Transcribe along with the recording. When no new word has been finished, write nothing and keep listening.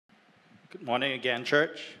Good morning again,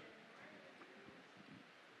 church.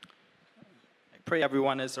 I pray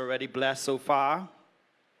everyone is already blessed so far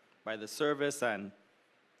by the service and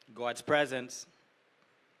God's presence.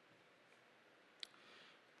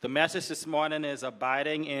 The message this morning is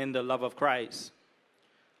abiding in the love of Christ.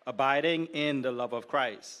 Abiding in the love of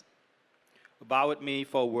Christ. Bow with me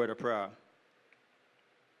for a word of prayer.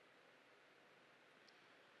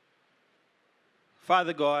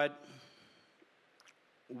 Father God,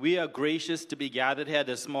 we are gracious to be gathered here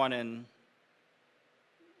this morning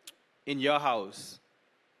in your house.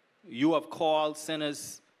 You have called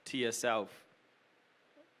sinners to yourself.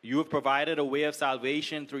 You have provided a way of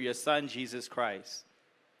salvation through your Son, Jesus Christ.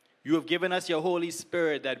 You have given us your Holy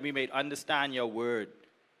Spirit that we may understand your word.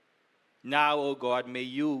 Now, O God, may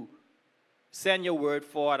you send your word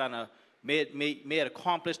forward and may it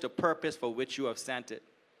accomplish the purpose for which you have sent it.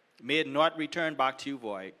 May it not return back to you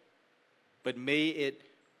void, but may it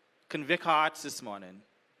convict hearts this morning.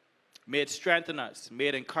 May it strengthen us. May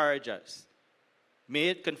it encourage us. May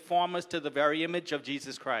it conform us to the very image of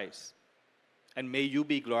Jesus Christ. And may you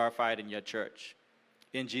be glorified in your church.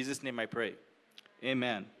 In Jesus' name I pray.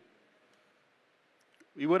 Amen.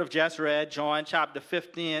 We would have just read John chapter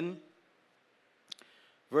 15,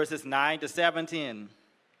 verses 9 to 17. And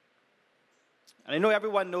I know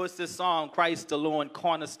everyone knows this song, Christ Alone,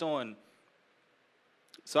 Cornerstone.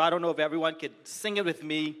 So I don't know if everyone could sing it with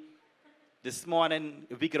me this morning,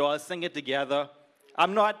 if we could all sing it together.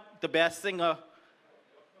 I'm not the best singer.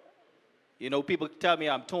 You know, people tell me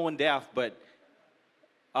I'm tone deaf, but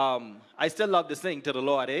I still love to sing to the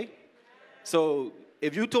Lord, eh? So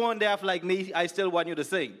if you tone deaf like me, I still want you to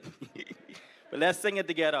sing. But let's sing it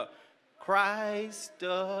together. Christ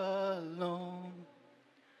alone.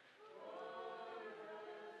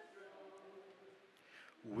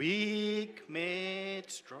 Weak made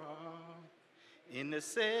strong in the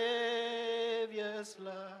Savior's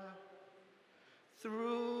love.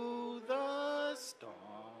 Through the storm,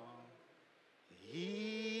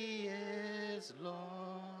 He is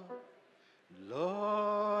Lord,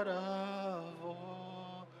 Lord of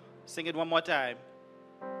all. Sing it one more time.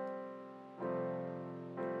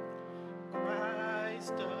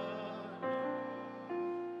 Christ alone,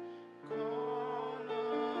 cornerstone,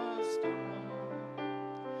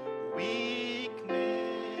 weak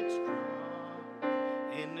made strong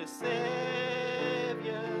in the Savior's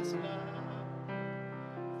love.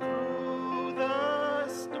 Through the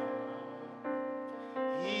storm,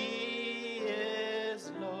 He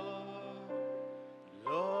is Lord,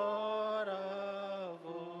 Lord of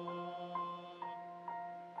all.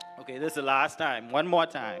 Okay, this is the last time. One more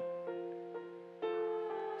time.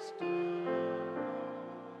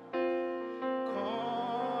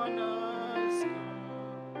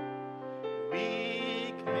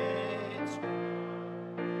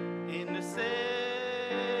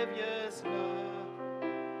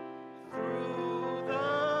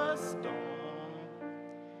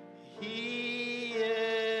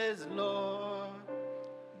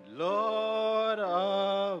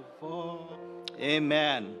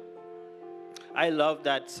 Amen. I love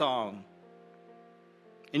that song.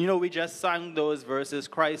 And you know, we just sang those verses,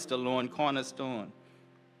 Christ alone, cornerstone.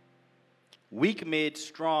 Weak made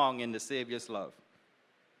strong in the Savior's love.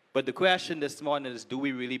 But the question this morning is, do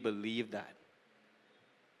we really believe that?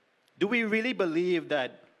 Do we really believe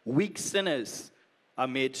that weak sinners are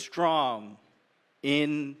made strong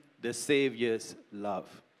in the Savior's love?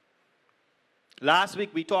 Last week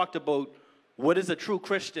we talked about what is a true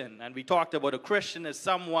Christian? And we talked about a Christian as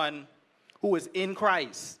someone who is in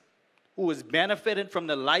Christ, who is benefiting from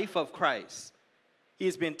the life of Christ. He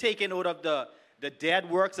has been taken out of the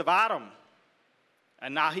dead works of Adam.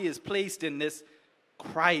 And now he is placed in this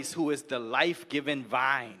Christ who is the life-giving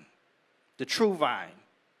vine, the true vine.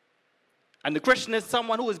 And the Christian is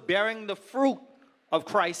someone who is bearing the fruit of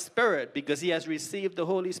Christ's Spirit because he has received the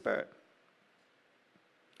Holy Spirit.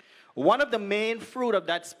 One of the main fruit of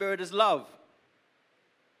that Spirit is love.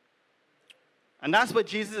 And that's what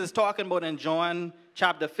Jesus is talking about in John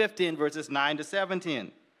chapter 15, verses 9 to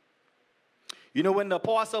 17. You know, when the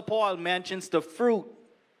Apostle Paul mentions the fruit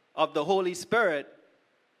of the Holy Spirit,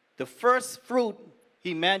 the first fruit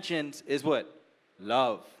he mentions is what?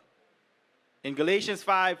 Love. In Galatians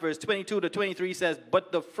 5, verse 22 to 23 says,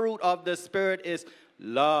 but the fruit of the Spirit is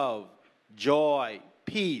love, joy,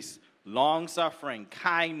 peace, long-suffering,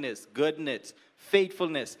 kindness, goodness,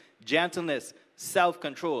 faithfulness, gentleness,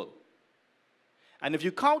 self-control. And if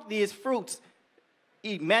you count these fruits,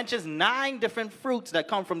 he mentions 9 different fruits that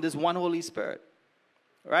come from this one Holy Spirit,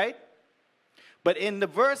 right? But in the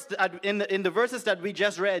verses that we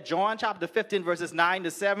just read, John chapter 15, verses 9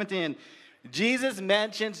 to 17, Jesus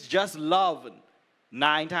mentions just love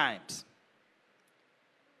 9 times.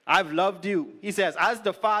 I've loved you. He says, as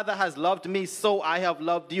the Father has loved me, so I have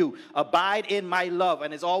loved you. Abide in my love.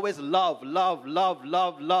 And it's always love, love, love,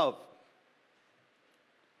 love, love.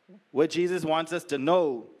 What Jesus wants us to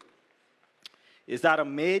know is that a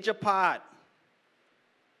major part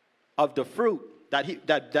of the fruit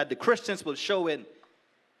that the Christians will show in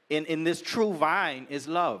this true vine is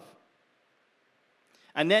love.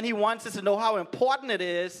 And then he wants us to know how important it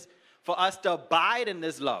is for us to abide in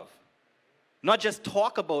this love. Not just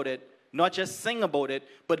talk about it, not just sing about it,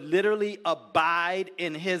 but literally abide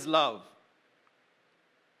in his love.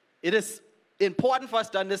 It is important for us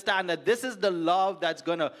to understand that this is the love that's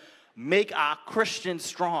going to make our Christians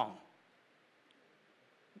strong.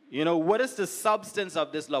 You know, what is the substance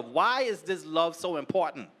of this love? Why is this love so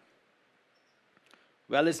important?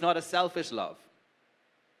 Well, it's not a selfish love.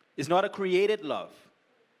 It's not a created love.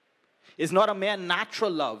 It's not a mere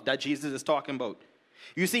natural love that Jesus is talking about.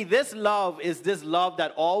 You see, this love is this love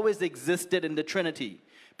that always existed in the Trinity.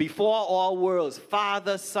 Before all worlds,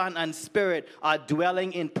 Father, Son, and Spirit are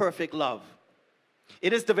dwelling in perfect love.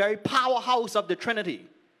 It is the very powerhouse of the Trinity.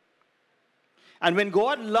 And when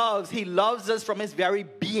God loves, he loves us from his very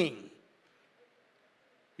being.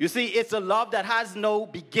 You see, it's a love that has no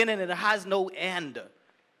beginning and it has no end.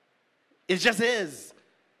 It just is.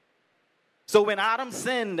 So when Adam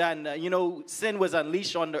sinned and, sin was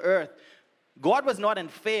unleashed on the earth, God was not in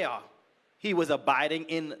fear. He was abiding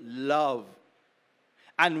in love.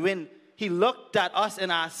 And when he looked at us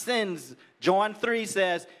in our sins, John 3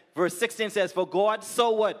 says, verse 16 says, for God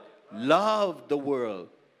so what? Loved the world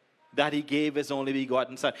that he gave his only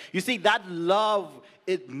begotten Son. You see, that love,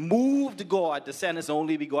 it moved God to send his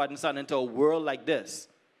only begotten Son into a world like this,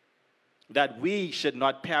 that we should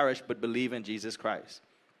not perish but believe in Jesus Christ.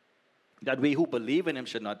 That we who believe in him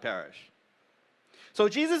should not perish. So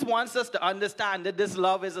Jesus wants us to understand that this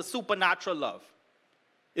love is a supernatural love.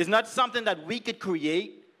 It's not something that we could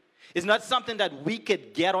create. It's not something that we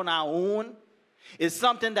could get on our own. It's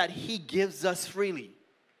something that he gives us freely.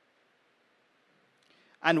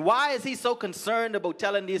 And why is he so concerned about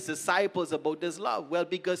telling these disciples about this love? Well,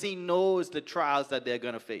 because he knows the trials that they're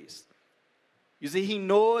going to face. You see, he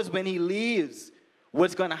knows when he leaves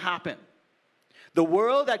what's going to happen. The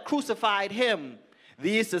world that crucified him,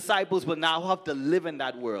 these disciples will now have to live in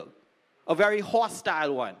that world. A very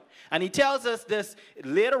hostile one. And he tells us this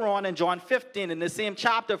later on in John 15, in the same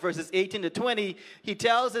chapter, verses 18 to 20. He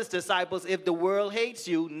tells his disciples, if the world hates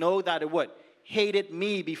you, know that it would. Hated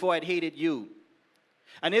me before it hated you.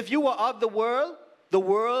 And if you were of the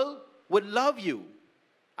world would love you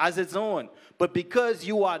as its own. But because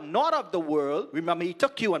you are not of the world, remember he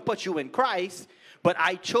took you and put you in Christ, but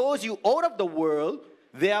I chose you out of the world,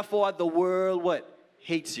 therefore the world what?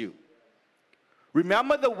 Hates you.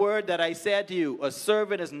 Remember the word that I said to you, a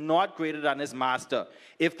servant is not greater than his master.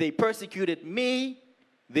 If they persecuted me,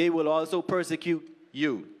 they will also persecute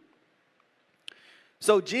you.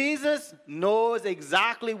 So Jesus knows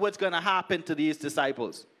exactly what's going to happen to these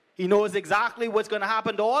disciples. He knows exactly what's going to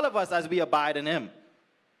happen to all of us as we abide in him.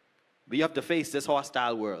 We have to face this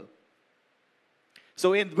hostile world.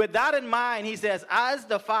 So with that in mind, he says, as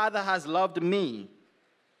the Father has loved me,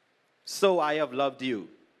 so I have loved you.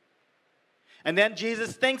 And then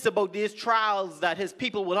Jesus thinks about these trials that his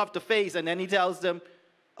people will have to face, and then he tells them,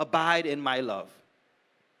 abide in my love.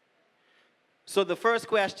 So the first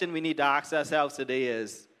question we need to ask ourselves today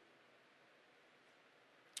is,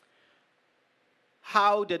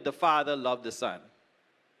 how did the Father love the Son?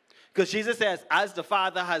 Because Jesus says, as the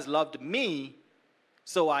Father has loved me,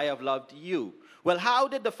 so I have loved you. Well, how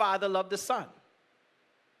did the Father love the Son?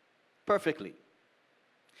 Perfectly.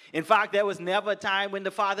 In fact, there was never a time when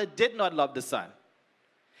the Father did not love the Son.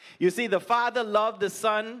 You see, the Father loved the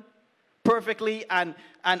Son perfectly, and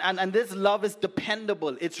this love is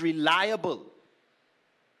dependable. It's reliable.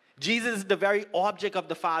 Jesus is the very object of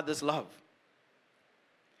the Father's love.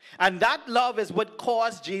 And that love is what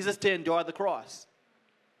caused Jesus to endure the cross.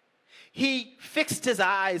 He fixed his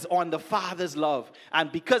eyes on the Father's love,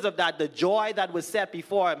 and because of that, the joy that was set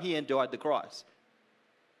before him, he endured the cross.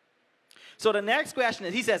 So the next question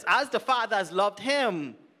is, he says, as the Father has loved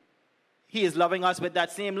him, he is loving us with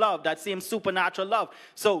that same love, that same supernatural love.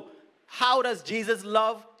 So how does Jesus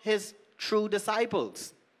love his true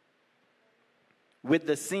disciples? With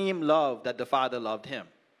the same love that the Father loved him.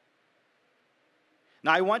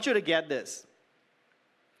 Now I want you to get this.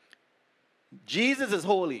 Jesus is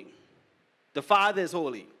holy. The Father is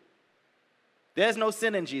holy. There's no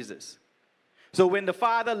sin in Jesus. So when the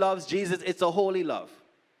Father loves Jesus, it's a holy love.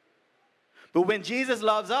 But when Jesus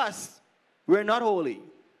loves us, we're not holy.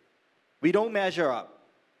 We don't measure up.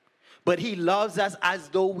 But he loves us as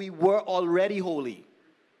though we were already holy.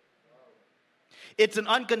 It's an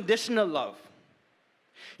unconditional love.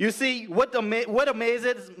 You see, what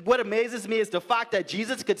amazes me is the fact that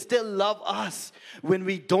Jesus could still love us when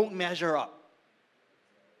we don't measure up.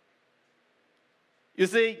 You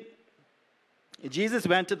see, Jesus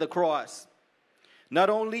went to the cross. Not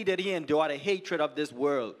only did he endure the hatred of this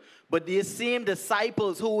world, but these same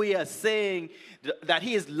disciples who we are saying that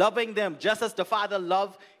he is loving them just as the Father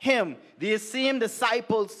loved him, these same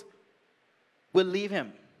disciples will leave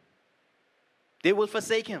him. They will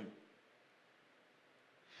forsake him.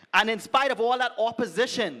 And in spite of all that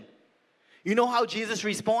opposition, you know how Jesus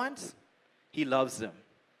responds? He loves them.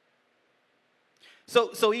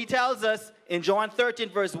 So he tells us in John 13,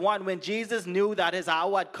 verse 1, when Jesus knew that his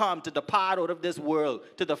hour had come to depart out of this world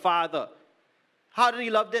to the Father, how did he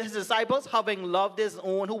love his disciples? Having loved his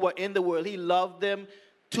own who were in the world, he loved them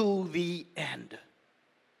to the end.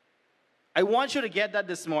 I want you to get that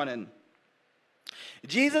this morning.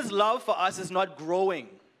 Jesus' love for us is not growing.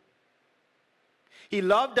 He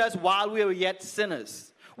loved us while we were yet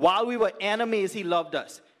sinners. While we were enemies, he loved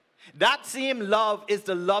us. That same love is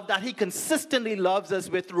the love that he consistently loves us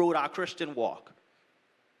with throughout our Christian walk.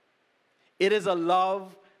 It is a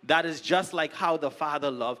love that is just like how the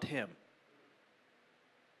Father loved him.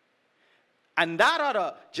 And that ought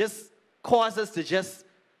to just cause us to just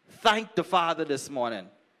thank the Father this morning.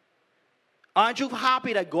 Aren't you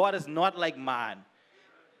happy that God is not like man?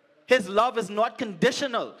 His love is not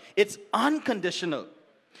conditional. It's unconditional.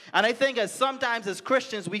 And I think sometimes as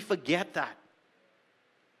Christians, we forget that.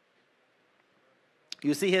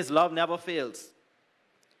 You see, his love never fails.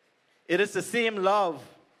 It is the same love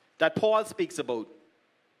that Paul speaks about.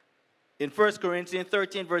 In 1 Corinthians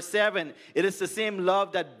 13, verse 7, it is the same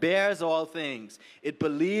love that bears all things. It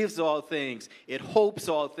believes all things. It hopes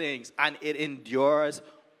all things. And it endures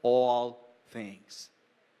all things.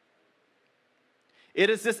 It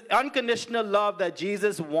is this unconditional love that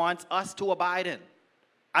Jesus wants us to abide in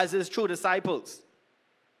as his true disciples.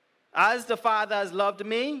 As the Father has loved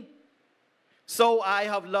me, so I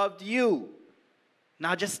have loved you.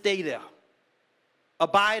 Now just stay there.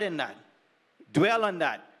 Abide in that. Dwell on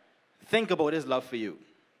that. Think about his love for you.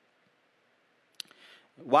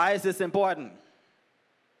 Why is this important?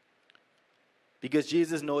 Because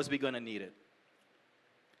Jesus knows we're going to need it.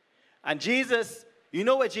 And Jesus, you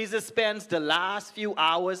know what Jesus spends the last few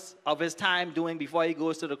hours of his time doing before he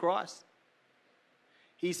goes to the cross?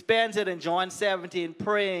 He spends it in John 17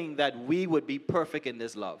 praying that we would be perfect in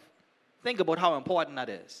this love. Think about how important that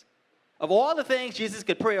is. Of all the things Jesus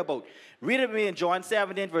could pray about, read it with me in John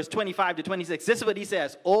 17, verse 25 to 26. This is what he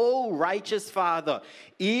says. "O righteous Father,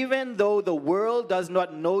 even though the world does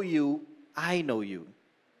not know you, I know you.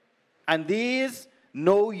 And these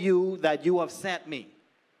know you that you have sent me.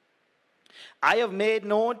 I have made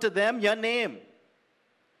known to them your name.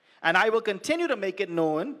 And I will continue to make it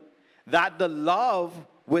known that the love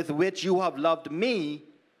with which you have loved me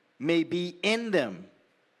may be in them,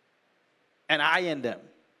 and I in them."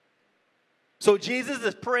 So Jesus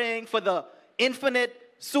is praying for the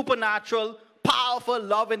infinite, supernatural, powerful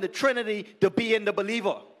love in the Trinity to be in the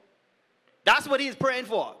believer. That's what he's praying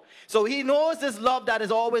for. So he knows this love that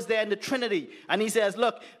is always there in the Trinity. And he says,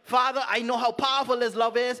 look, Father, I know how powerful this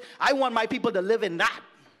love is. I want my people to live in that.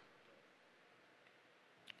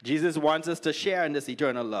 Jesus wants us to share in this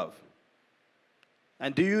eternal love.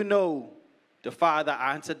 And do you know the Father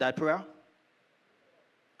answered that prayer?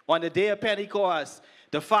 On the day of Pentecost,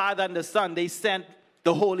 the Father and the Son, they sent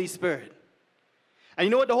the Holy Spirit. And you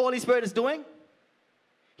know what the Holy Spirit is doing?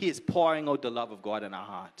 He is pouring out the love of God in our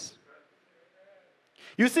hearts.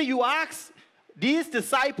 You see, you ask these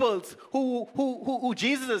disciples who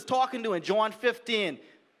Jesus is talking to in John 15,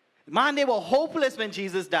 man, they were hopeless when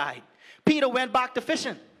Jesus died. Peter went back to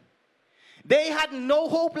fishing. They had no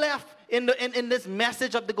hope left in this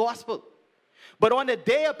message of the gospel. But on the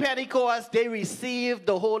day of Pentecost, they received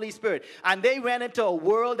the Holy Spirit. And they went into a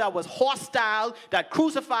world that was hostile, that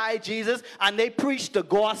crucified Jesus, and they preached the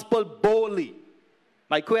gospel boldly.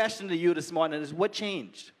 My question to you this morning is, what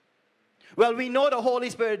changed? Well, we know the Holy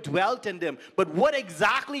Spirit dwelt in them, but what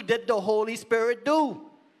exactly did the Holy Spirit do?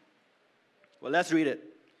 Well, let's read it.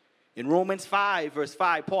 In Romans 5, verse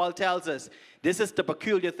 5, Paul tells us, this is the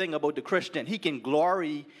peculiar thing about the Christian. He can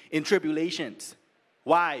glory in tribulations.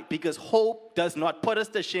 Why? Because hope does not put us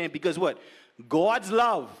to shame. Because what? God's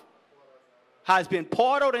love has been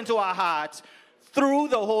poured out into our hearts through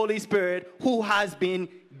the Holy Spirit who has been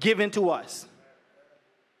given to us.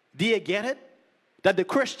 Do you get it? That the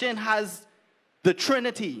Christian has the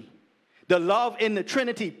Trinity, the love in the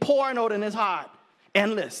Trinity pouring out in his heart,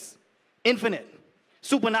 endless. Infinite.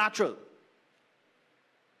 Supernatural.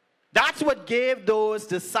 That's what gave those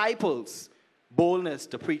disciples boldness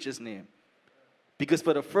to preach his name. Because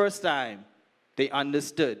for the first time, they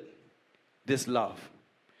understood this love.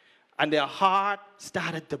 And their heart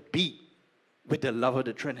started to beat with the love of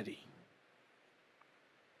the Trinity.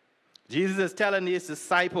 Jesus is telling his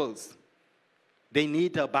disciples they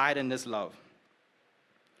need to abide in this love.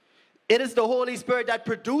 It is the Holy Spirit that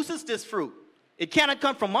produces this fruit. It cannot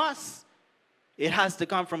come from us. It has to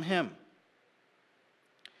come from him.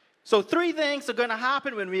 So 3 things are going to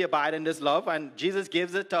happen when we abide in this love, and Jesus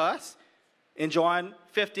gives it to us. In John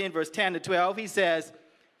 15, verse 10 to 12, he says,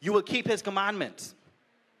 you will keep his commandments.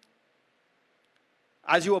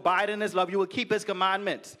 As you abide in his love, you will keep his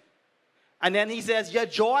commandments. And then he says, your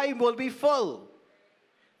joy will be full.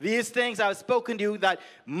 These things I have spoken to you, that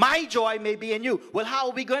my joy may be in you. Well, how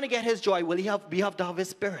are we going to get his joy? Well, we have to have his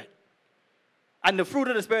Spirit. And the fruit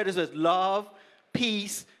of the Spirit is with love,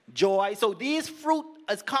 peace, joy. So these fruit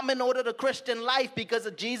is coming out of the Christian life because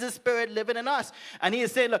of Jesus' Spirit living in us. And he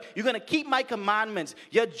is saying, look, you're going to keep my commandments.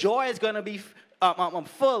 Your joy is going to be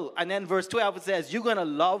full. And then verse 12, it says, you're going to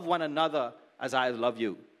love one another as I love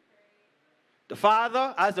you. The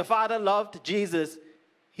Father, as the Father loved Jesus,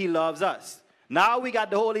 he loves us. Now we got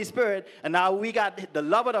the Holy Spirit, and now we got the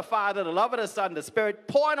love of the Father, the love of the Son, the Spirit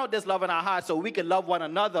pouring out this love in our hearts so we can love one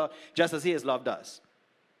another just as he has loved us.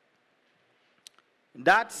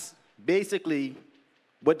 That's basically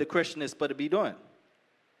what the Christian is supposed to be doing.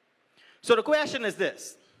 So the question is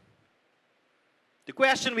this. The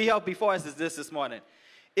question we have before us is this morning.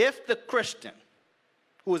 If the Christian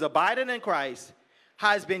who is abiding in Christ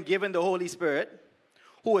has been given the Holy Spirit,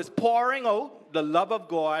 who is pouring out the love of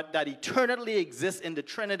God that eternally exists in the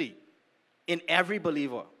Trinity in every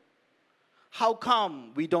believer, how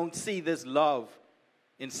come we don't see this love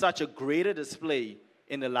in such a greater display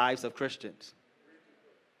in the lives of Christians?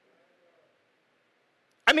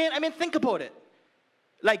 I mean, think about it.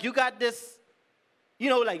 Like you got this,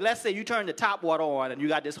 like let's say you turn the tap water on and you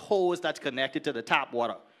got this hose that's connected to the tap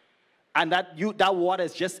water. And that water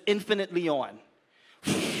is just infinitely on.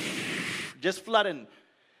 Just flooding.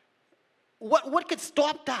 What could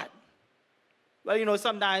stop that? Well,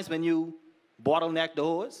 sometimes when you bottleneck the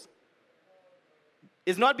hose,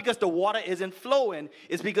 it's not because the water isn't flowing,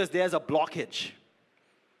 it's because there's a blockage.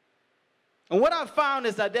 And what I've found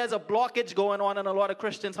is that there's a blockage going on in a lot of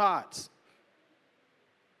Christians' hearts.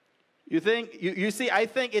 You see, I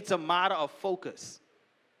think it's a matter of focus.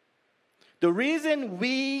 The reason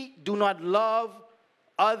we do not love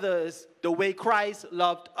others the way Christ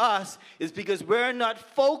loved us is because we're not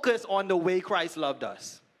focused on the way Christ loved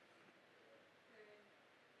us.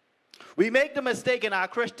 We make the mistake in our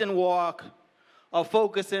Christian walk of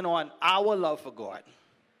focusing on our love for God.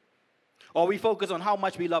 Or we focus on how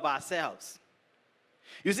much we love ourselves.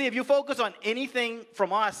 You see, if you focus on anything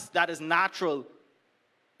from us that is natural,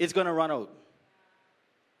 it's going to run out.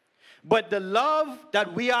 But the love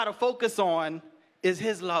that we are to focus on is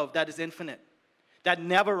his love that is infinite, that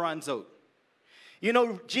never runs out.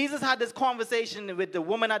 Jesus had this conversation with the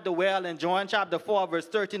woman at the well in John chapter 4, verse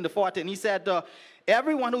 13 to 14. He said,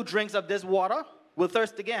 everyone who drinks of this water will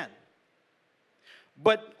thirst again.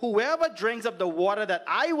 But whoever drinks of the water that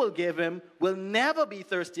I will give him will never be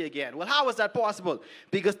thirsty again. Well, how is that possible?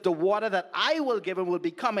 Because the water that I will give him will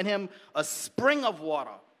become in him a spring of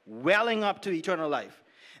water, welling up to eternal life.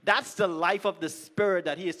 That's the life of the Spirit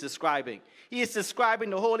that he is describing. He is describing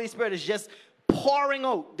the Holy Spirit as just pouring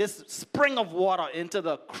out this spring of water into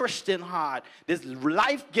the Christian heart, this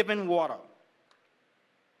life-giving water.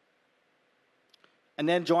 And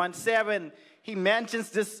then John 7, he mentions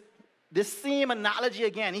this same analogy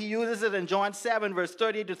again. He uses it in John 7, verse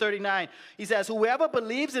 30 to 39. He says, whoever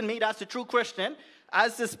believes in me, that's the true Christian,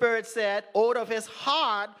 as the Spirit said, out of his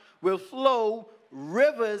heart will flow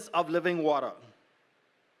rivers of living water.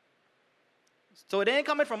 So it ain't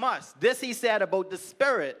coming from us. This he said about the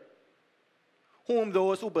Spirit, whom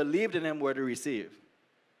those who believed in him were to receive.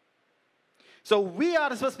 So we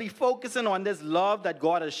are supposed to be focusing on this love that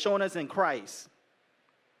God has shown us in Christ.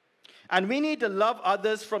 And we need to love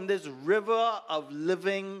others from this river of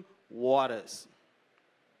living waters.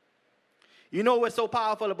 You know what's so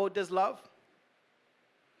powerful about this love?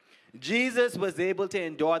 Jesus was able to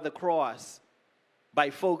endure the cross by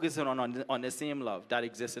focusing on the same love that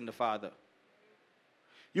exists in the Father.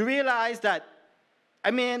 You realize that,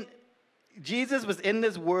 Jesus was in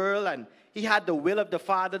this world and he had the will of the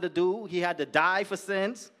Father to do. He had to die for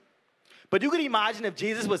sins. But you could imagine if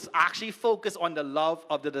Jesus was actually focused on the love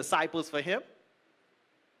of the disciples for him.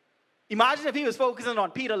 Imagine if he was focusing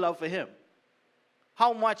on Peter's love for him.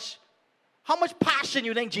 How much How much passion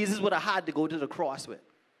you think Jesus would have had to go to the cross with?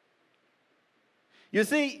 You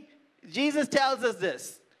see, Jesus tells us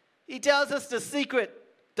this. He tells us the secret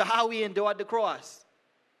to how he endured the cross.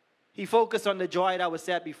 He focused on the joy that was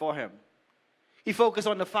set before him. He focused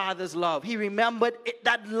on the Father's love. He remembered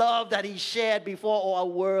that love that he shared before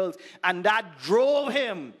all worlds, and that drove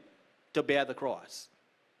him to bear the cross.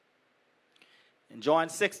 In John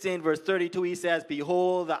 16, verse 32, he says,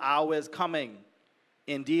 behold, the hour is coming.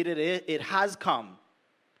 Indeed, it has come.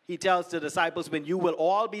 He tells the disciples, when you will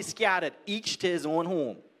all be scattered, each to his own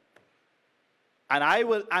home. And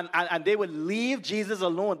and they will leave Jesus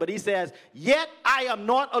alone. But he says, yet I am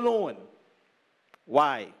not alone.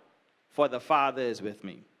 Why? For the Father is with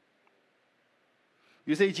me.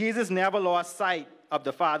 You see, Jesus never lost sight of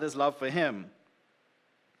the Father's love for him.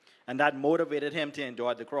 And that motivated him to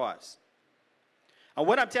endure the cross. And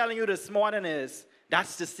what I'm telling you this morning is,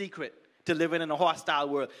 that's the secret to living in a hostile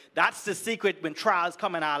world. That's the secret when trials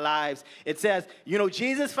come in our lives. It says, you know,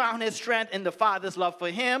 Jesus found his strength in the Father's love for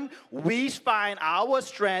him. We find our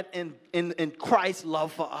strength in Christ's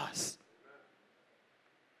love for us.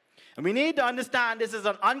 And we need to understand this is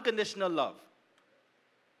an unconditional love.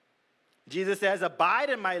 Jesus says, abide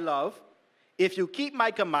in my love. If you keep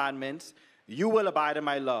my commandments, you will abide in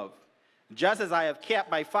my love, just as I have kept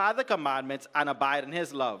my Father's commandments and abide in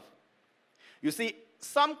his love. You see,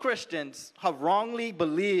 some Christians have wrongly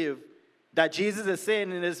believed that Jesus is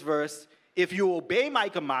saying in this verse, if you obey my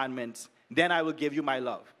commandments, then I will give you my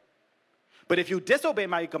love. But if you disobey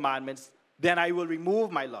my commandments, then I will remove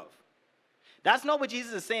my love. That's not what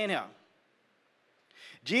Jesus is saying here.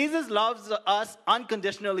 Jesus loves us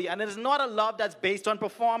unconditionally, and it is not a love that's based on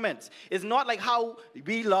performance. It's not like how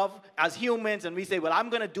we love as humans, and we say, well, I'm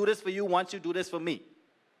going to do this for you once you do this for me.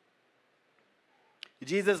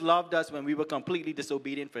 Jesus loved us when we were completely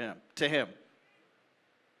disobedient to him.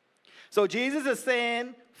 So Jesus is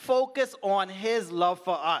saying, focus on his love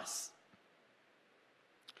for us.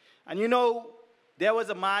 And you know, there was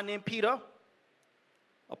a man named Peter,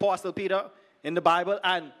 Apostle Peter, in the Bible,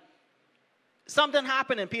 and something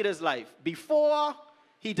happened in Peter's life. Before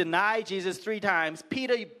he denied Jesus 3 times,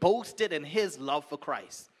 Peter boasted in his love for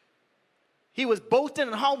Christ. He was boasting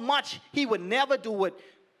in how much he would never do what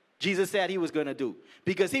Jesus said he was going to do,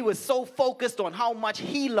 because he was so focused on how much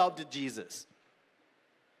he loved Jesus.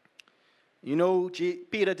 You know,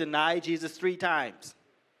 Peter denied Jesus 3 times.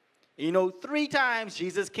 You know, 3 times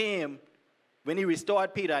Jesus came when he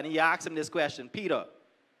restored Peter, and he asked him this question, Peter,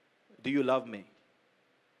 do you love me?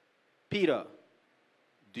 Peter,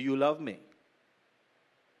 do you love me?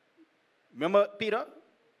 Remember, Peter?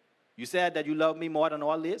 You said that you love me more than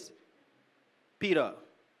all this. Peter,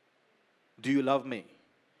 do you love me?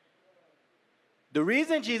 The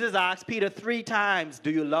reason Jesus asked Peter 3 times, do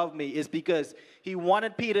you love me, is because he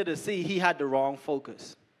wanted Peter to see he had the wrong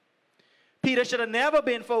focus. Peter should have never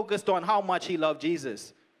been focused on how much he loved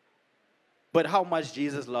Jesus, but how much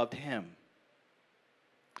Jesus loved him.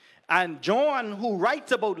 And John, who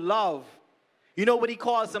writes about love, you know what he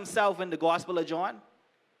calls himself in the Gospel of John?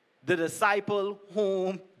 The disciple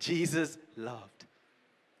whom Jesus loved.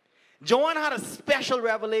 John had a special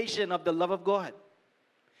revelation of the love of God.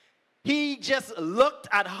 He just looked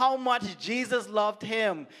at how much Jesus loved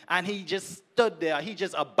him, and he just stood there. He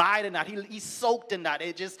just abided in that. He soaked in that.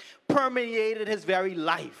 It just permeated his very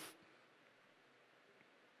life.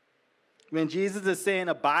 When Jesus is saying,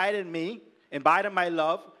 abide in me, abide in my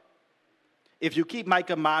love, if you keep my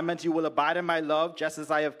commandments, you will abide in my love, just as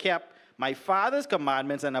I have kept my Father's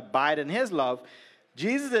commandments and abide in his love.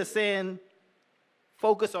 Jesus is saying,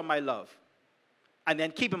 focus on my love, and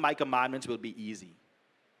then keeping my commandments will be easy.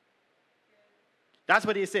 That's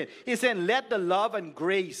what he's saying. He's saying, let the love and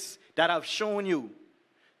grace that I've shown you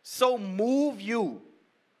so move you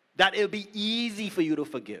that it'll be easy for you to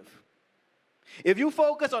forgive. If you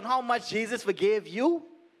focus on how much Jesus forgave you,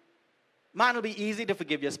 man, it'll be easy to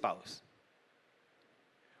forgive your spouse.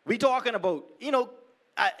 We talking about,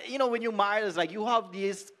 when you're married, it's like you have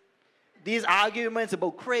these arguments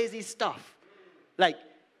about crazy stuff. Like,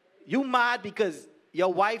 you mad because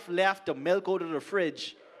your wife left the milk out of the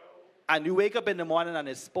fridge, and you wake up in the morning and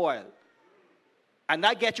it's spoiled. And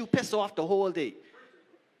that gets you pissed off the whole day.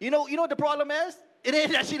 You know what the problem is? It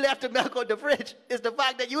ain't that she left the milk out the fridge. It's the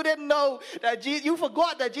fact that you didn't know that you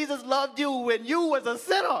forgot that Jesus loved you when you was a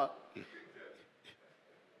sinner.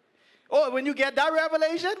 Or when you get that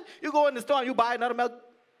revelation, you go in the store and you buy another milk.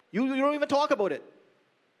 You don't even talk about it.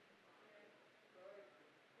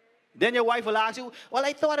 Then your wife will ask you, well,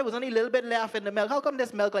 I thought it was only a little bit left in the milk. How come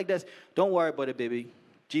there's milk like this? Don't worry about it, baby.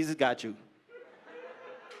 Jesus got you.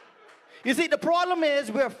 You see, the problem is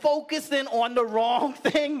we're focusing on the wrong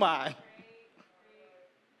thing, man.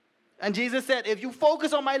 And Jesus said, if you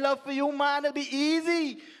focus on my love for you, man, it'll be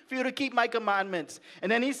easy for you to keep my commandments.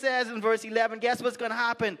 And then he says in verse 11, guess what's going to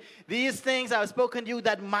happen? These things I have spoken to you,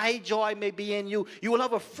 that my joy may be in you. You will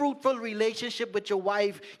have a fruitful relationship with your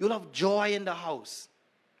wife. You'll have joy in the house,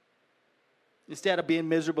 instead of being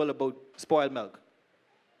miserable about spoiled milk.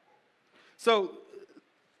 So,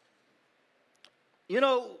 you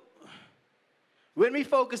know, when we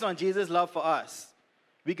focus on Jesus' love for us,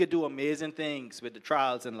 we could do amazing things with the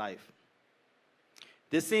trials in life.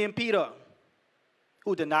 This same Peter,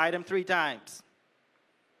 who denied him 3 times,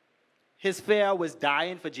 his fear was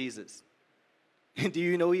dying for Jesus. Do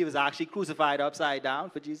you know he was actually crucified upside down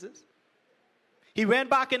for Jesus? He went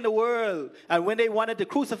back in the world, and when they wanted to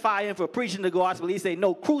crucify him for preaching the gospel, he said,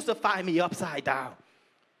 no, crucify me upside down.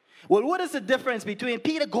 Well, what is the difference between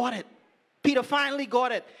Peter got it? Peter finally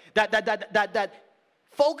got it. That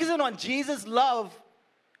focusing on Jesus' love,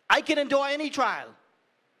 I can endure any trial.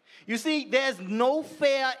 You see, there's no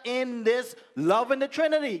fear in this love in the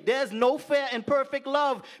Trinity. There's no fear in perfect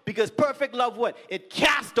love, because perfect love, what? It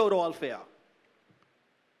casts out all fear.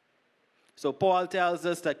 So Paul tells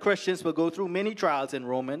us that Christians will go through many trials in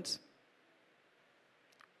Romans.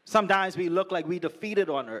 Sometimes we look like we defeated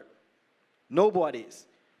on earth. Nobody's.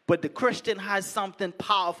 But the Christian has something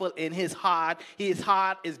powerful in his heart. His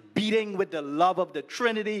heart is beating with the love of the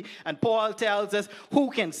Trinity. And Paul tells us, who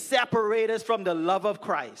can separate us from the love of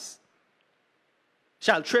Christ?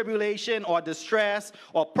 Shall tribulation or distress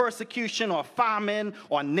or persecution or famine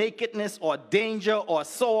or nakedness or danger or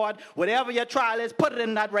sword, whatever your trial is, put it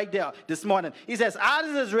in that right there this morning. He says, as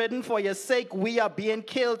it is written, for your sake we are being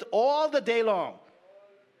killed all the day long.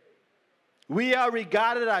 We are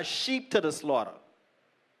regarded as sheep to the slaughter.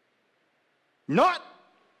 Not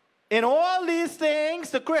in all these things,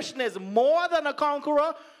 the Christian is more than a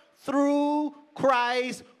conqueror through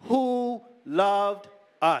Christ who loved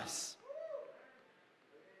us.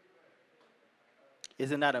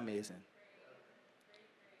 Isn't that amazing?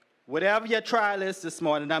 Whatever your trial is this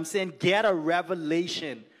morning, I'm saying get a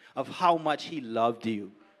revelation of how much he loved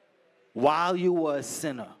you while you were a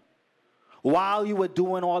sinner, while you were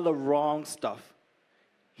doing all the wrong stuff.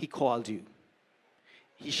 He called you.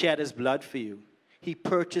 He shed his blood for you. He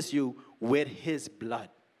purchased you with his blood.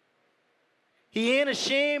 He ain't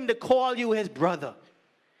ashamed to call you his brother.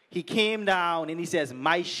 He came down and he says,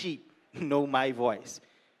 my sheep know my voice.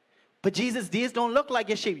 But Jesus, these don't look like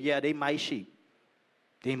your sheep. Yeah, they my sheep.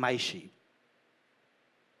 They my sheep.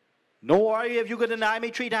 No worry if you could deny me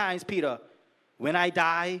 3 times, Peter. When I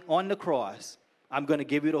die on the cross, I'm going to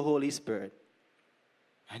give you the Holy Spirit.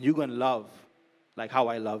 And you're going to love like how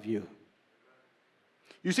I love you.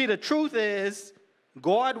 You see, the truth is,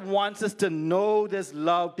 God wants us to know this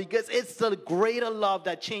love because it's the greater love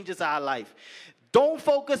that changes our life. Don't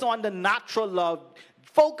focus on the natural love.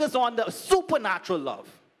 Focus on the supernatural love.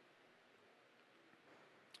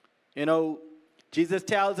 You know, Jesus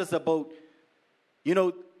tells us about,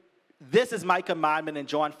 this is my commandment in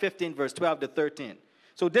John 15, verse 12 to 13.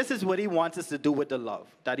 So this is what he wants us to do with the love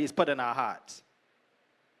that he's put in our hearts.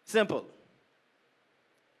 Simple.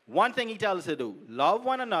 One thing he tells us to do, love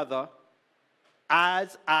one another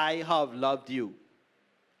as I have loved you.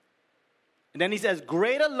 And then he says,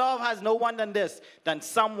 greater love has no one than this, than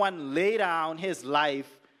someone lay down his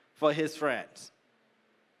life for his friends.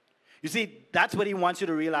 You see, that's what he wants you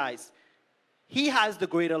to realize. He has the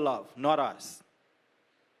greater love, not us.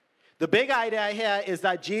 The big idea here is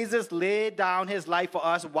that Jesus laid down his life for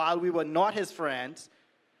us while we were not his friends,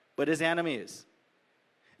 but his enemies.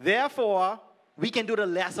 Therefore, we can do the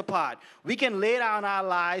lesser part. We can lay down our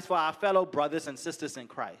lives for our fellow brothers and sisters in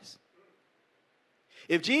Christ.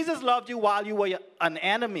 If Jesus loved you while you were an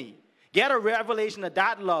enemy, get a revelation of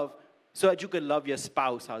that love so that you can love your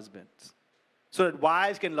spouse, husbands. So that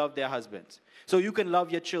wives can love their husbands. So you can love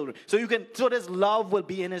your children. So this love will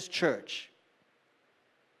be in his church.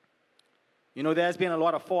 You know, there's been a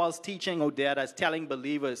lot of false teaching out there that's telling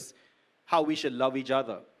believers how we should love each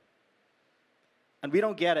other. And we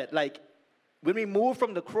don't get it. Like, when we move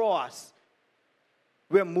from the cross,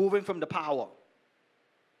 we're moving from the power.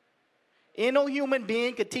 Ain't no human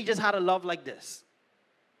being could teach us how to love like this.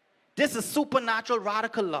 This is supernatural,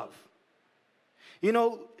 radical love. You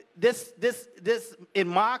know, this in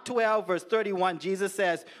Mark 12, verse 31, Jesus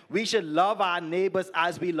says, we should love our neighbors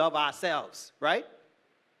as we love ourselves, right?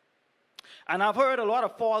 And I've heard a lot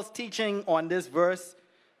of false teaching on this verse.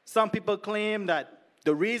 Some people claim that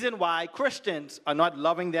the reason why Christians are not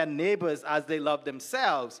loving their neighbors as they love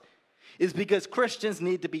themselves is because Christians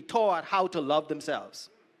need to be taught how to love themselves.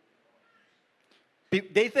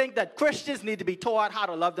 They think that Christians need to be taught how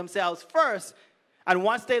to love themselves first, and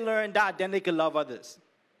once they learn that, then they can love others.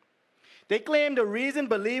 They claim the reason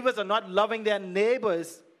believers are not loving their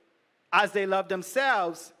neighbors as they love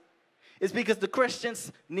themselves is because the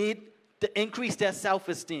Christians need to increase their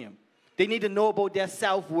self-esteem. They need to know about their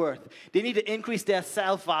self-worth. They need to increase their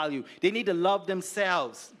self-value. They need to love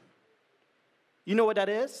themselves. You know what that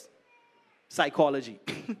is? Psychology.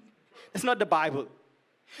 It's not the Bible.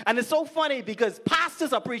 And it's so funny because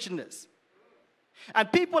pastors are preaching this.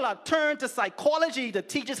 And people are turned to psychology to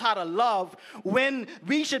teach us how to love when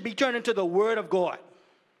we should be turning to the Word of God.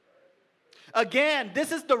 Again,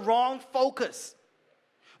 this is the wrong focus.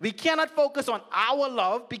 We cannot focus on our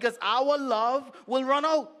love because our love will run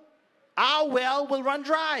out. Our well will run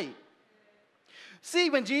dry.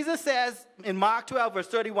 See, when Jesus says in Mark 12, verse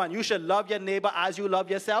 31, you should love your neighbor as you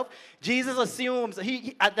love yourself, Jesus assumes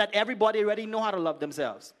that everybody already know how to love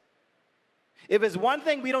themselves. If it's one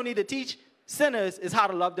thing we don't need to teach sinners is how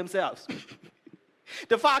to love themselves.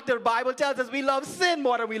 The fact that the Bible tells us we love sin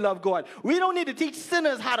more than we love God. We don't need to teach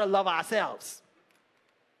sinners how to love ourselves.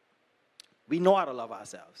 We know how to love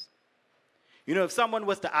ourselves. You know, if someone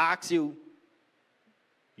was to ask you,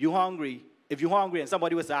 you hungry? If you're hungry and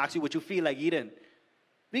somebody was to ask you what you feel like eating,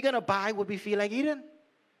 we're going to buy what we feel like eating.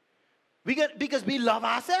 Because we love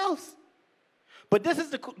ourselves. But this is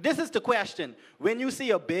the question. When you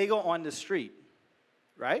see a beggar on the street,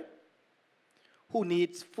 right, who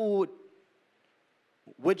needs food,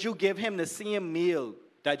 would you give him the same meal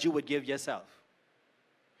that you would give yourself?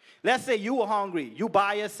 Let's say you were hungry. You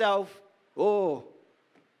buy yourself, a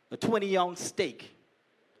 20-ounce steak,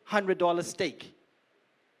 $100 steak.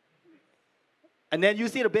 And then you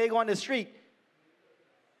see the beggar on the street,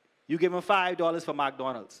 you give him $5 for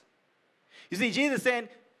McDonald's. You see, Jesus is saying,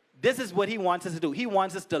 this is what he wants us to do. He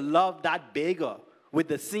wants us to love that beggar with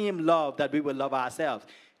the same love that we would love ourselves.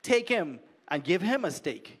 Take him and give him a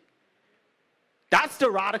steak. That's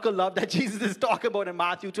the radical love that Jesus is talking about in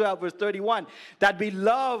Matthew 12, verse 31, that we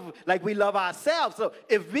love like we love ourselves. So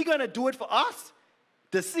if we're going to do it for us,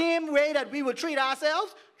 the same way that we would treat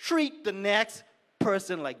ourselves, treat the next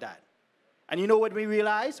person like that. And you know what we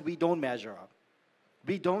realize? We don't measure up.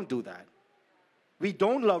 We don't do that. We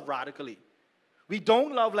don't love radically. We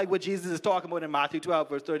don't love like what Jesus is talking about in Matthew 12,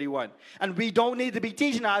 verse 31. And we don't need to be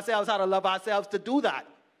teaching ourselves how to love ourselves to do that.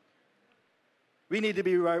 We need to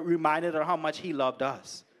be reminded of how much he loved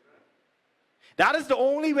us. That is the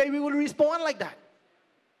only way we will respond like that.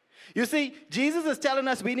 You see, Jesus is telling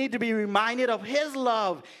us we need to be reminded of his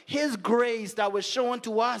love, his grace that was shown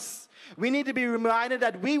to us. We need to be reminded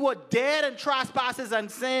that we were dead in trespasses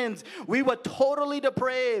and sins. We were totally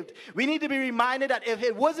depraved. We need to be reminded that if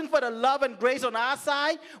it wasn't for the love and grace on our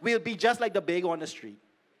side, we'll be just like the beggar on the street.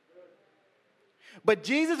 But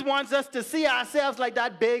Jesus wants us to see ourselves like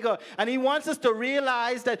that beggar. And he wants us to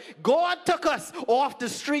realize that God took us off the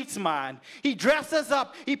streets, man. He dressed us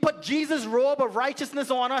up. He put Jesus' robe of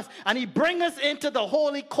righteousness on us. And he brings us into the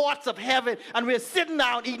holy courts of heaven. And we're sitting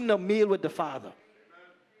down eating a meal with the Father.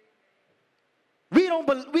 We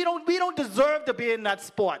don't deserve to be in that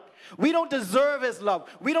spot. We don't deserve his love.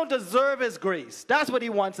 We don't deserve his grace. That's what he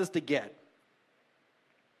wants us to get.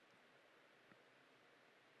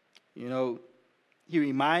 You know, he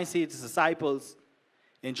reminds his disciples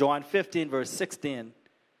in John 15, verse 16,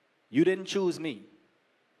 you didn't choose me,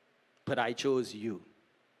 but I chose you.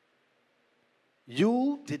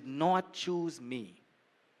 You did not choose me,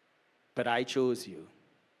 but I chose you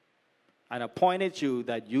and appointed you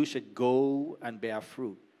that you should go and bear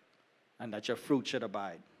fruit and that your fruit should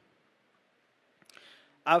abide.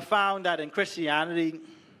 I've found that in Christianity,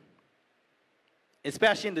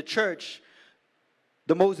 especially in the church,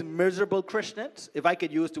 the most miserable Christians, if I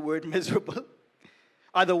could use the word miserable,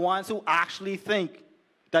 are the ones who actually think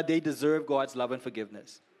that they deserve God's love and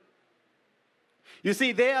forgiveness. You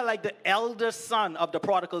see, they are like the elder son of the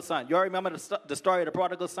prodigal son. You all remember the story of the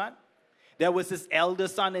prodigal son? There was this elder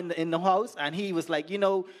son in the house, and he was like, you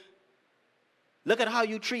know, look at how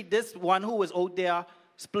you treat this one who was out there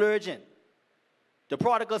splurging. The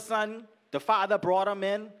prodigal son, the father brought him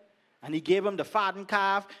in, and he gave him the fattened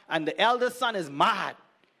calf, and the eldest son is mad.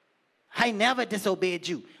 I never disobeyed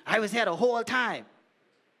you. I was here the whole time.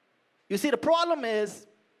 You see, the problem is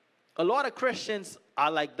a lot of Christians are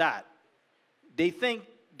like that. They think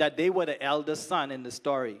that they were the eldest son in the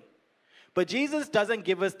story. But Jesus doesn't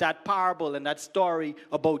give us that parable and that story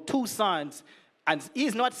about two sons. And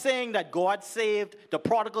he's not saying that God saved the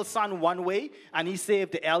prodigal son one way and he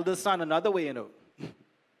saved the eldest son another way, you know.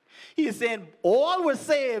 He is saying all were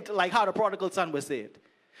saved like how the prodigal son was saved.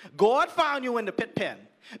 God found you in the pit pen.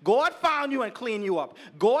 God found you and cleaned you up.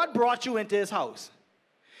 God brought you into his house.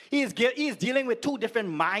 He is dealing with two different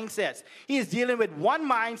mindsets. He is dealing with one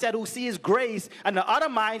mindset who sees grace and the other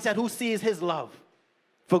mindset who sees his love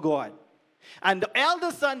for God. And the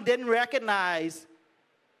elder son didn't recognize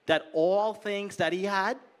that all things that he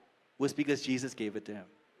had was because Jesus gave it to him.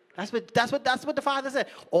 That's what the father said.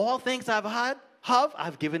 All things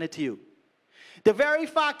I've given it to you. The very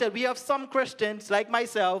fact that we have some Christians like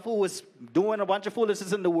myself who was doing a bunch of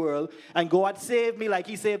foolishness in the world and God saved me like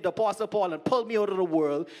he saved the Apostle Paul and pulled me out of the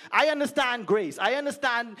world. I understand grace. I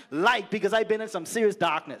understand light because I've been in some serious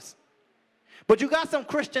darkness. But you got some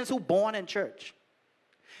Christians who born in church.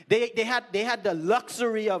 They had the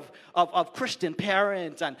luxury of Christian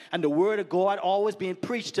parents and the word of God always being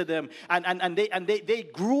preached to them. And they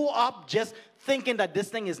grew up just thinking that this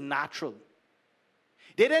thing is natural.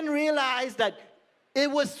 They didn't realize that it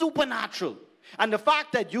was supernatural. And the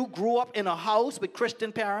fact that you grew up in a house with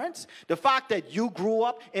Christian parents, the fact that you grew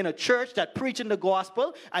up in a church that preaching the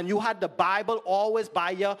gospel, and you had the Bible always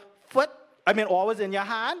by your foot, always in your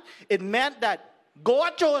hand, it meant that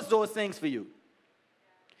God chose those things for you.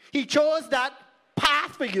 He chose that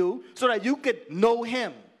path for you so that you could know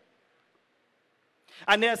him.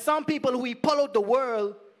 And there are some people who he pull out the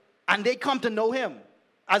world and they come to know him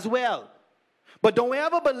as well. But don't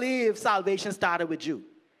ever believe salvation started with you.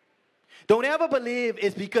 Don't ever believe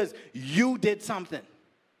it's because you did something.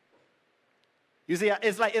 You see,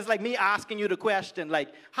 it's like me asking you the question, like,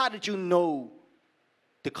 how did you know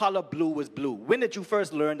the color blue was blue? When did you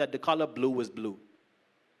first learn that the color blue was blue?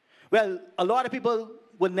 Well, a lot of people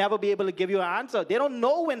will never be able to give you an answer. They don't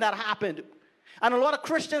know when that happened. And a lot of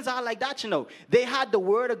Christians are like that, you know. They had the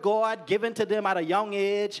word of God given to them at a young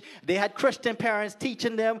age. They had Christian parents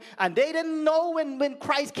teaching them. And they didn't know when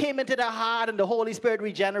Christ came into their heart and the Holy Spirit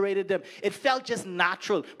regenerated them. It felt just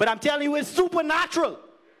natural. But I'm telling you, it's supernatural.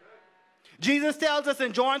 Jesus tells us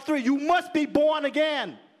in John 3, you must be born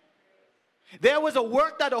again. There was a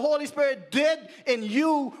work that the Holy Spirit did in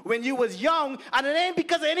you when you was young. And it ain't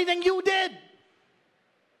because of anything you did.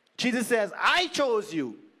 Jesus says, I chose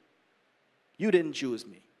you. You didn't choose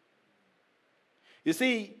me. You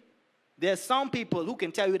see, there's some people who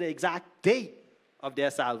can tell you the exact date of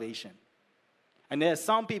their salvation. And there's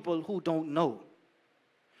some people who don't know.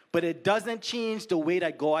 But it doesn't change the way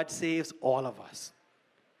that God saves all of us.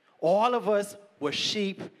 All of us were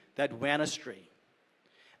sheep that went astray.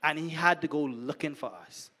 And he had to go looking for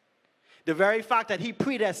us. The very fact that he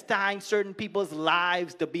predestined certain people's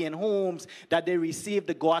lives to be in homes that they received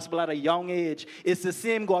the gospel at a young age is the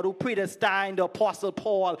same God who predestined the Apostle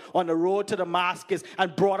Paul on the road to Damascus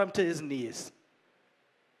and brought him to his knees.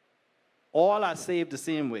 All are saved the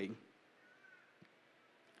same way.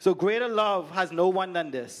 So greater love has no one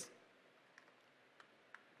than this.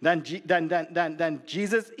 Than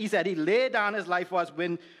Jesus, he said he laid down his life for us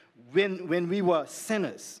when we were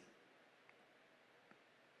sinners.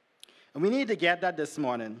 And we need to get that this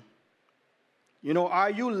morning. You know, are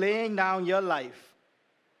you laying down your life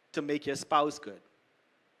to make your spouse good?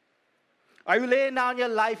 Are you laying down your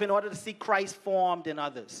life in order to see Christ formed in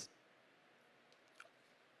others?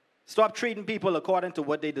 Stop treating people according to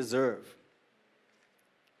what they deserve.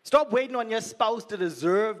 Stop waiting on your spouse to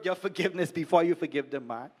deserve your forgiveness before you forgive them,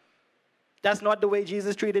 man. That's not the way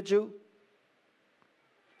Jesus treated you.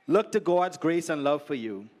 Look to God's grace and love for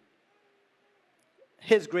you.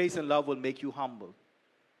 His grace and love will make you humble.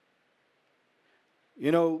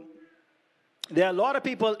 You know, there are a lot of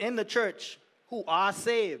people in the church who are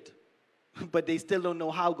saved, but they still don't know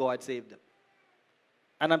how God saved them.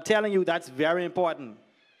 And I'm telling you, that's very important.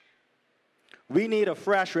 We need a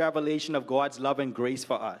fresh revelation of God's love and grace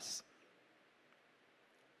for us.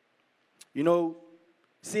 You know,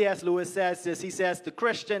 C.S. Lewis says this. He says, the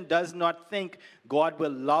Christian does not think God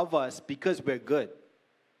will love us because we're good.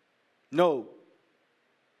 No.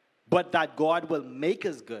 But that God will make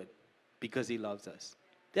us good because he loves us.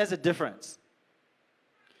 There's a difference.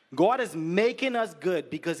 God is making us good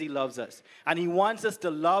because he loves us. And he wants us to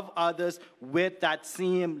love others with that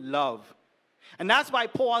same love. And that's why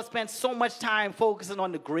Paul spent so much time focusing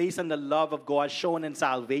on the grace and the love of God shown in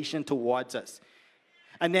salvation towards us.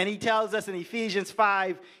 And then he tells us in Ephesians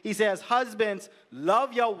 5, he says, husbands,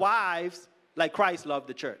 love your wives like Christ loved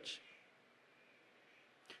the church.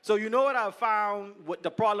 So you know what I've found with the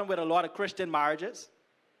problem with a lot of Christian marriages?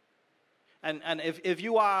 And if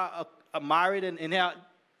you are married in here,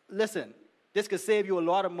 listen, this could save you a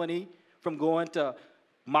lot of money from going to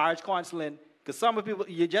marriage counseling. Because some of people,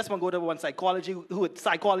 you just want to go to one psychologist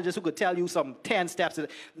who could tell you some 10 steps.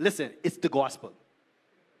 Listen, it's the gospel.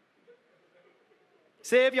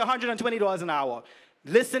 Save you $120 an hour.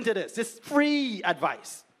 Listen to this. This is free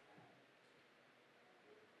advice.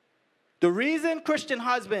 The reason Christian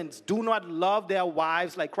husbands do not love their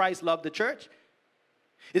wives like Christ loved the church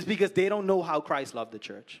is because they don't know how Christ loved the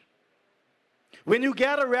church. When you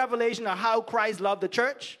get a revelation of how Christ loved the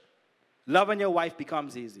church, loving your wife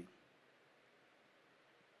becomes easy.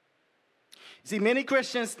 See, many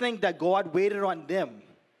Christians think that God waited on them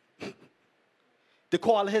to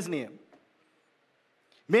call his name.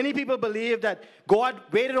 Many people believe that God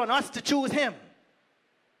waited on us to choose him.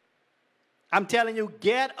 I'm telling you,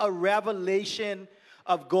 get a revelation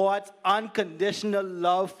of God's unconditional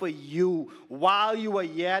love for you while you are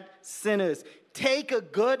yet sinners. Take a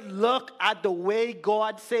good look at the way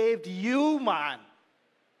God saved you, man.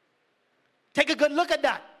 Take a good look at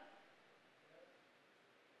that.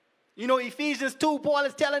 You know, Ephesians 2, Paul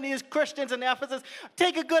is telling these Christians in Ephesus,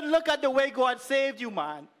 take a good look at the way God saved you,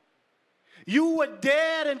 man. You were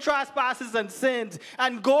dead in trespasses and sins,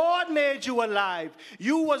 and God made you alive.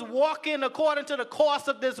 You was walking according to the course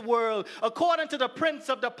of this world, according to the prince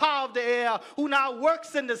of the power of the air, who now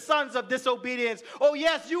works in the sons of disobedience. Oh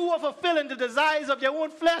yes, you were fulfilling the desires of your own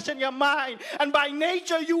flesh and your mind, and by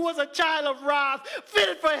nature you was a child of wrath,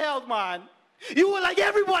 fitted for hell, man. You were like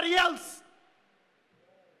everybody else.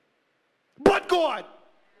 But God.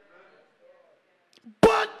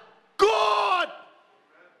 But God,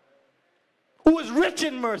 who is rich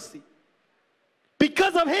in mercy,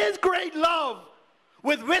 because of his great love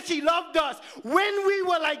with which he loved us, when we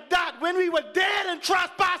were like that, when we were dead in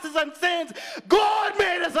trespasses and sins, God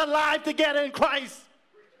made us alive together in Christ.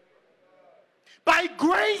 By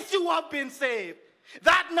grace you have been saved,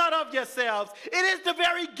 that not of yourselves. It is the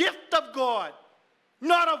very gift of God,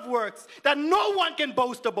 not of works, that no one can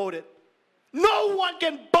boast about it. No one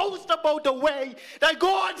can boast about the way that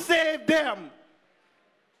God saved them.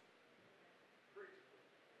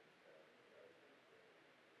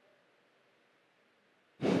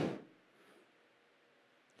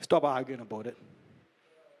 Stop arguing about it.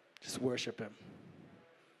 Just worship him.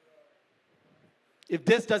 If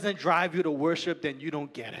this doesn't drive you to worship, then you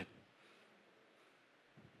don't get it.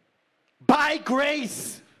 By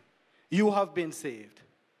grace, you have been saved.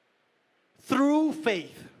 Through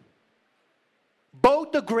faith.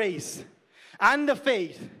 Both the grace and the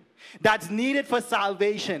faith that's needed for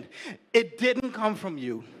salvation, it didn't come from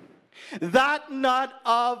you. That not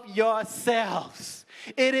of yourselves.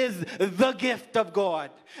 It is the gift of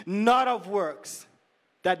God, not of works,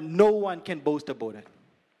 that no one can boast about it.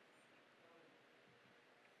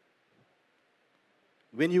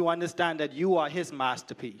 When you understand that you are his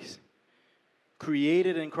masterpiece,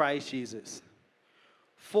 created in Christ Jesus,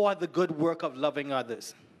 for the good work of loving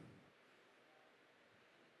others.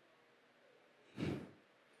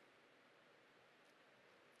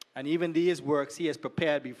 And even these works he has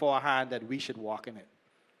prepared beforehand that we should walk in it.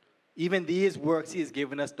 Even these works he has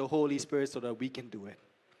given us the Holy Spirit so that we can do it.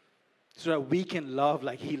 So that we can love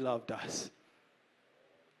like he loved us.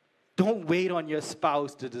 Don't wait on your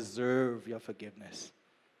spouse to deserve your forgiveness.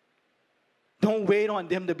 Don't wait on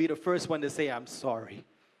them to be the first one to say, I'm sorry.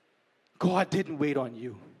 God didn't wait on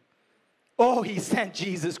you. Oh, he sent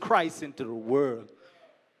Jesus Christ into the world.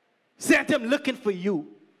 Sent him looking for you.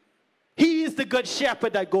 He is the good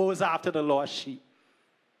shepherd that goes after the lost sheep.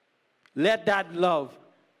 Let that love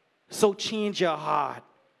so change your heart,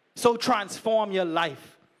 so transform your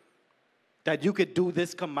life, that you could do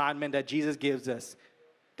this commandment that Jesus gives us,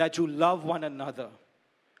 that you love one another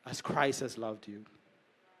as Christ has loved you.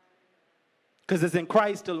 Because it's in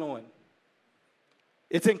Christ alone.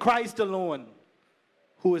 It's in Christ alone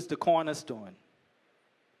who is the cornerstone.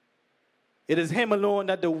 It is him alone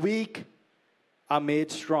that the weak are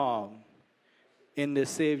made strong in the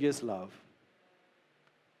Savior's love.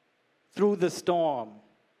 Through the storm,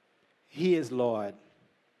 he is Lord.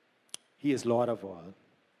 He is Lord of all.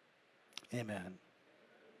 Amen.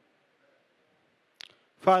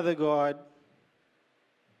 Father God,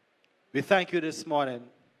 we thank you this morning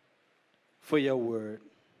for your word.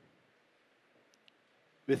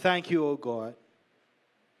 We thank you, O God,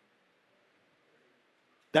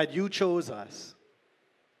 that you chose us.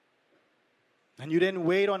 And you didn't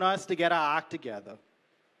wait on us to get our act together.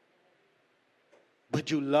 But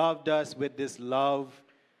you loved us with this love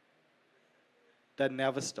that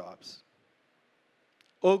never stops.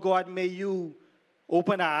 Oh God, may you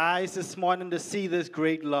open our eyes this morning to see this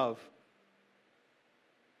great love.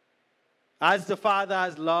 As the Father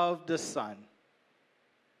has loved the Son,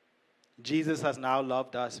 Jesus has now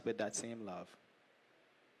loved us with that same love.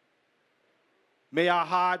 May our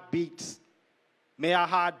heart beat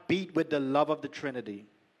with the love of the Trinity.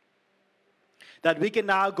 That we can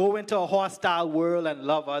now go into a hostile world and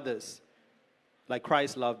love others like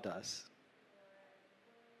Christ loved us.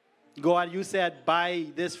 God, you said, by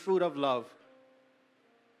this fruit of love,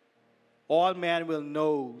 all men will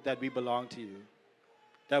know that we belong to you,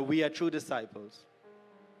 that we are true disciples.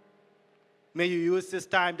 May you use this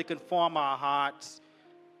time to conform our hearts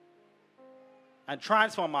and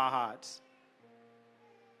transform our hearts.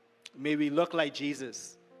 May we look like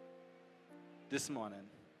Jesus this morning.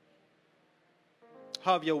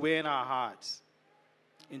 Have your way in our hearts.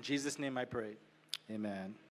 In Jesus' name I pray. Amen.